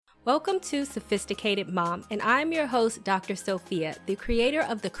Welcome to Sophisticated Mom, and I'm your host, Dr. Sophia, the creator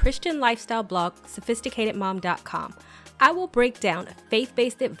of the Christian lifestyle blog, sophisticatedmom.com. I will break down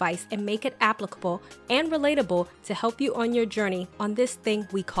faith-based advice and make it applicable and relatable to help you on your journey on this thing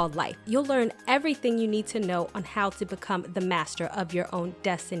we call life. You'll learn everything you need to know on how to become the master of your own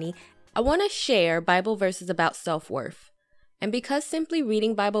destiny. I want to share Bible verses about self-worth. And because simply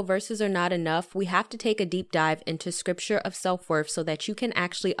reading Bible verses are not enough, we have to take a deep dive into scripture of self-worth so that you can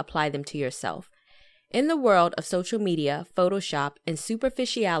actually apply them to yourself. In the world of social media, Photoshop, and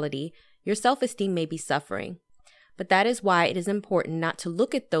superficiality, your self-esteem may be suffering. But that is why it is important not to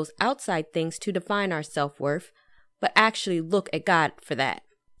look at those outside things to define our self-worth, but actually look at God for that.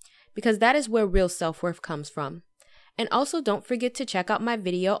 Because that is where real self-worth comes from. And also don't forget to check out my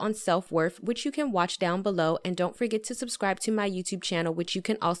video on self-worth, which you can watch down below. And don't forget to subscribe to my YouTube channel, which you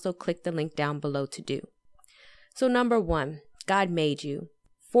can also click the link down below to do. So number 1, God made you.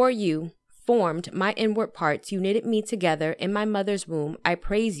 For you, formed my inward parts, you knitted me together in my mother's womb. I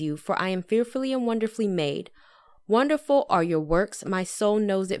praise you, for I am fearfully and wonderfully made. Wonderful are your works, my soul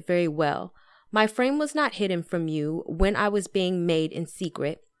knows it very well. My frame was not hidden from you when I was being made in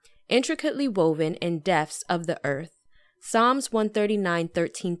secret, intricately woven in depths of the earth. Psalms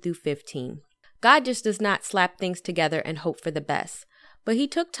 139:13-15. God just does not slap things together and hope for the best, but he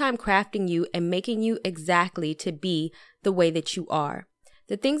took time crafting you and making you exactly to be the way that you are.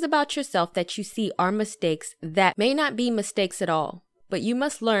 The things about yourself that you see are mistakes that may not be mistakes at all, but you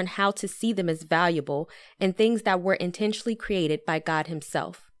must learn how to see them as valuable and things that were intentionally created by God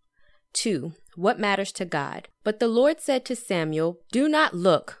himself. 2. What matters to God? But the Lord said to Samuel, do not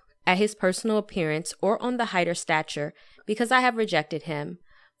look at his personal appearance or on the height or stature, because I have rejected him.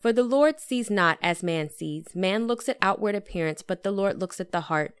 For the Lord sees not as man sees. Man looks at outward appearance, but the Lord looks at the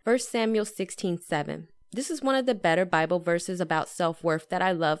heart. 1 Samuel 16:7. This is one of the better Bible verses about self-worth that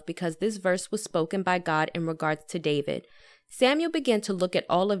I love because this verse was spoken by God in regards to David. Samuel began to look at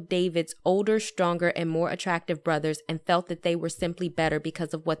all of David's older, stronger, and more attractive brothers and felt that they were simply better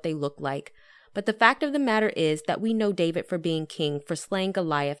because of what they looked like. But the fact of the matter is that we know David for being king, for slaying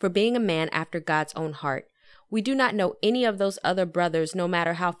Goliath, for being a man after God's own heart. We do not know any of those other brothers, no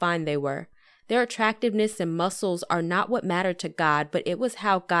matter how fine they were. Their attractiveness and muscles are not what mattered to God, but it was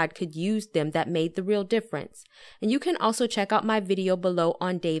how God could use them that made the real difference. And you can also check out my video below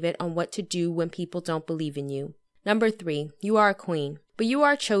on David on what to do when people don't believe in you. Number 3, you are a queen. But you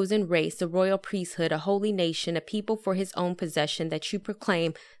are a chosen race, a royal priesthood, a holy nation, a people for his own possession, that you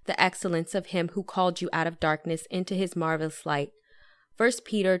proclaim the excellence of him who called you out of darkness into his marvelous light. 1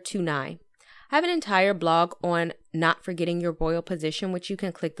 Peter 2:9. I have an entire blog on not forgetting your royal position, which you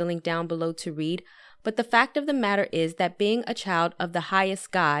can click the link down below to read. But the fact of the matter is that being a child of the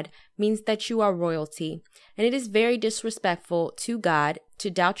highest God means that you are royalty. And it is very disrespectful to God to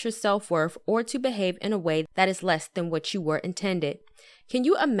doubt your self-worth or to behave in a way that is less than what you were intended. Can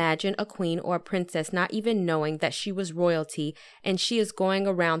you imagine a queen or a princess not even knowing that she was royalty and she is going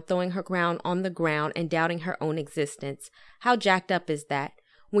around throwing her crown on the ground and doubting her own existence? How jacked up is that?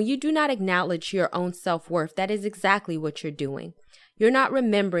 When you do not acknowledge your own self-worth, that is exactly what you're doing. You're not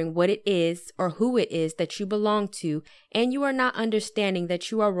remembering what it is or who it is that you belong to, and you are not understanding that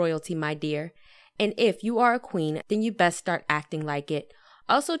you are royalty, my dear. And if you are a queen, then you best start acting like it.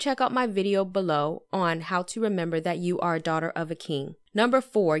 Also, check out my video below on how to remember that you are a daughter of a king. Number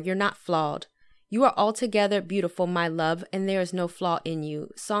 4, you're not flawed. You are altogether beautiful, my love, and there is no flaw in you.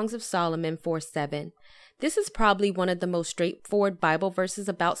 Songs of Solomon 4:7. This is probably one of the most straightforward Bible verses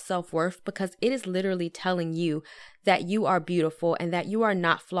about self-worth because it is literally telling you that you are beautiful and that you are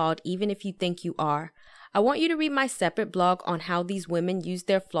not flawed even if you think you are. I want you to read my separate blog on how these women use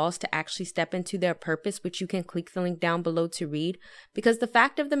their flaws to actually step into their purpose, which you can click the link down below to read, because the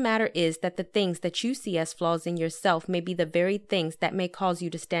fact of the matter is that the things that you see as flaws in yourself may be the very things that may cause you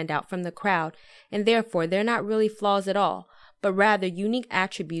to stand out from the crowd, and therefore they're not really flaws at all, but rather unique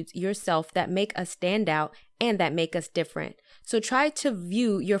attributes yourself that make us stand out and that make us different. So try to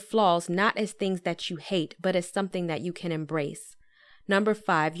view your flaws not as things that you hate, but as something that you can embrace. Number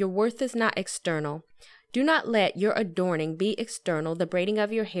 5, your worth is not external. Do not let your adorning be external, the braiding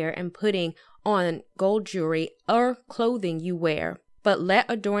of your hair and putting on gold jewelry or clothing you wear, but let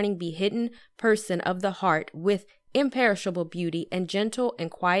adorning be hidden person of the heart with imperishable beauty and gentle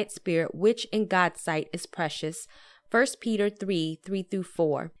and quiet spirit, which in God's sight is precious. 1 Peter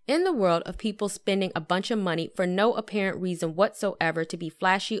 3:3-4. In the world of people spending a bunch of money for no apparent reason whatsoever to be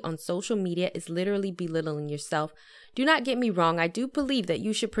flashy on social media is literally belittling yourself. Do not get me wrong, I do believe that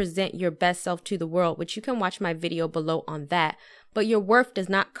you should present your best self to the world, which you can watch my video below on that. But your worth does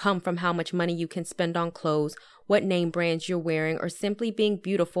not come from how much money you can spend on clothes, what name brands you're wearing, or simply being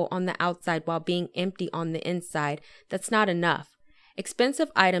beautiful on the outside while being empty on the inside. That's not enough.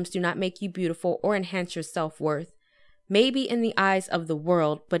 Expensive items do not make you beautiful or enhance your self-worth. Maybe in the eyes of the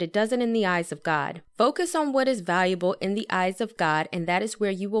world, but it doesn't in the eyes of God. Focus on what is valuable in the eyes of God, and that is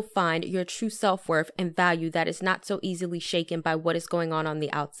where you will find your true self-worth and value that is not so easily shaken by what is going on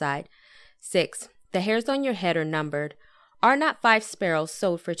the outside. 6. The hairs on your head are numbered. Are not 5 sparrows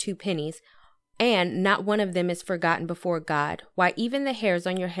sold for 2 pennies? And not one of them is forgotten before God. Why, even the hairs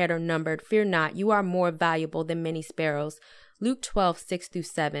on your head are numbered. Fear not, you are more valuable than many sparrows. Luke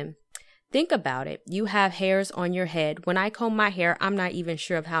 12:6-7. Think about it. You have hairs on your head. When I comb my hair, I'm not even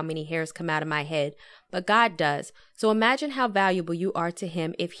sure of how many hairs come out of my head, but God does. So imagine how valuable you are to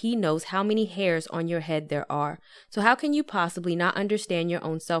Him if He knows how many hairs on your head there are. So how can you possibly not understand your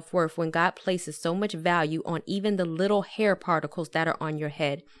own self-worth when God places so much value on even the little hair particles that are on your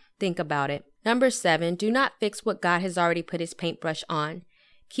head? Think about it. Number 7, do not fix what God has already put His paintbrush on.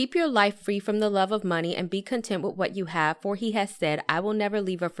 Keep your life free from the love of money and be content with what you have, for He has said, I will never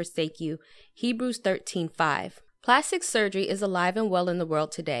leave or forsake you. Hebrews 13:5. Plastic surgery is alive and well in the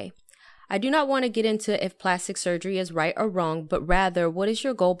world today. I do not want to get into if plastic surgery is right or wrong, but rather, what is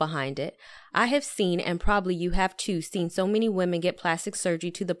your goal behind it? I have seen, and probably you have too, seen so many women get plastic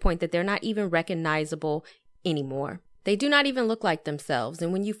surgery to the point that they're not even recognizable anymore. They do not even look like themselves,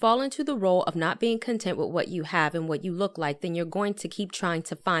 and when you fall into the role of not being content with what you have and what you look like, then you're going to keep trying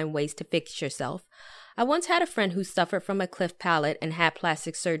to find ways to fix yourself. I once had a friend who suffered from a cleft palate and had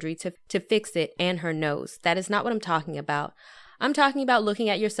plastic surgery to fix it and her nose. That is not what I'm talking about. I'm talking about looking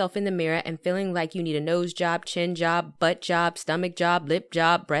at yourself in the mirror and feeling like you need a nose job, chin job, butt job, stomach job, lip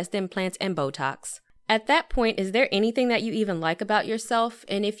job, breast implants, and Botox. At that point, is there anything that you even like about yourself?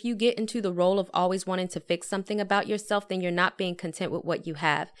 And if you get into the role of always wanting to fix something about yourself, then you're not being content with what you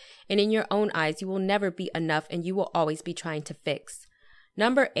have. And in your own eyes, you will never be enough and you will always be trying to fix.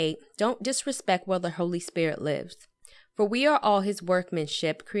 Number 8, don't disrespect where the Holy Spirit lives. For we are all His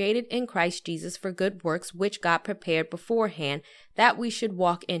workmanship, created in Christ Jesus for good works, which God prepared beforehand, that we should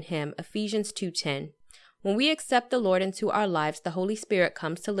walk in Him. Ephesians 2:10. When we accept the Lord into our lives, the Holy Spirit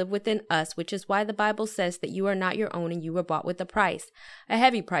comes to live within us, which is why the Bible says that you are not your own and you were bought with a price. A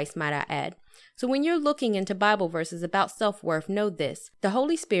heavy price, might I add. So when you're looking into Bible verses about self-worth, know this. The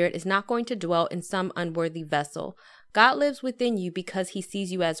Holy Spirit is not going to dwell in some unworthy vessel. God lives within you because He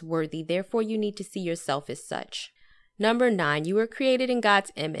sees you as worthy. Therefore, you need to see yourself as such. Number 9, you were created in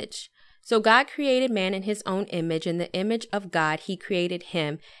God's image. So God created man in His own image. In the image of God, He created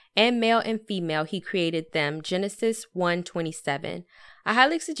him. And male and female, He created them. Genesis 1:27. I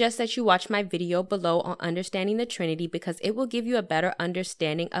highly suggest that you watch my video below on understanding the Trinity because it will give you a better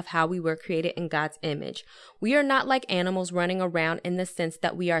understanding of how we were created in God's image. We are not like animals running around in the sense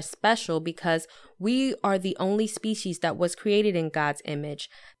that we are special because we are the only species that was created in God's image.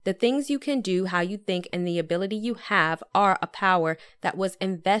 The things you can do, how you think, and the ability you have are a power that was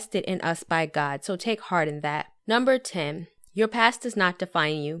invested in us by God. So take heart in that. Number 10. Your past does not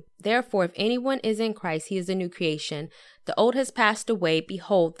define you. Therefore, if anyone is in Christ, he is a new creation. The old has passed away.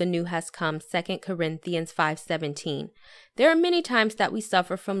 Behold, the new has come. 2 Corinthians 5:17. There are many times that we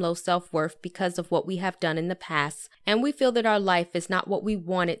suffer from low self-worth because of what we have done in the past, and we feel that our life is not what we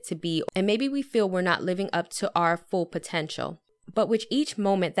want it to be, and maybe we feel we're not living up to our full potential. But with each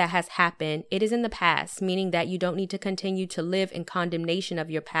moment that has happened, it is in the past, meaning that you don't need to continue to live in condemnation of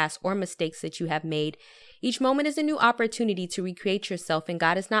your past or mistakes that you have made. Each moment is a new opportunity to recreate yourself, and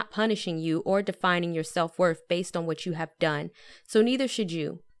God is not punishing you or defining your self-worth based on what you have done. So neither should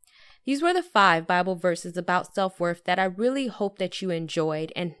you. These were the 5 Bible verses about self-worth that I really hope that you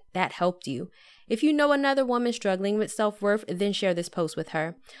enjoyed and that helped you. If you know another woman struggling with self-worth, then share this post with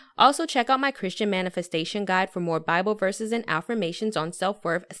her. Also, check out my Christian Manifestation Guide for more Bible verses and affirmations on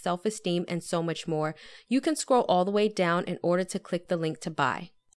self-worth, self-esteem, and so much more. You can scroll all the way down in order to click the link to buy.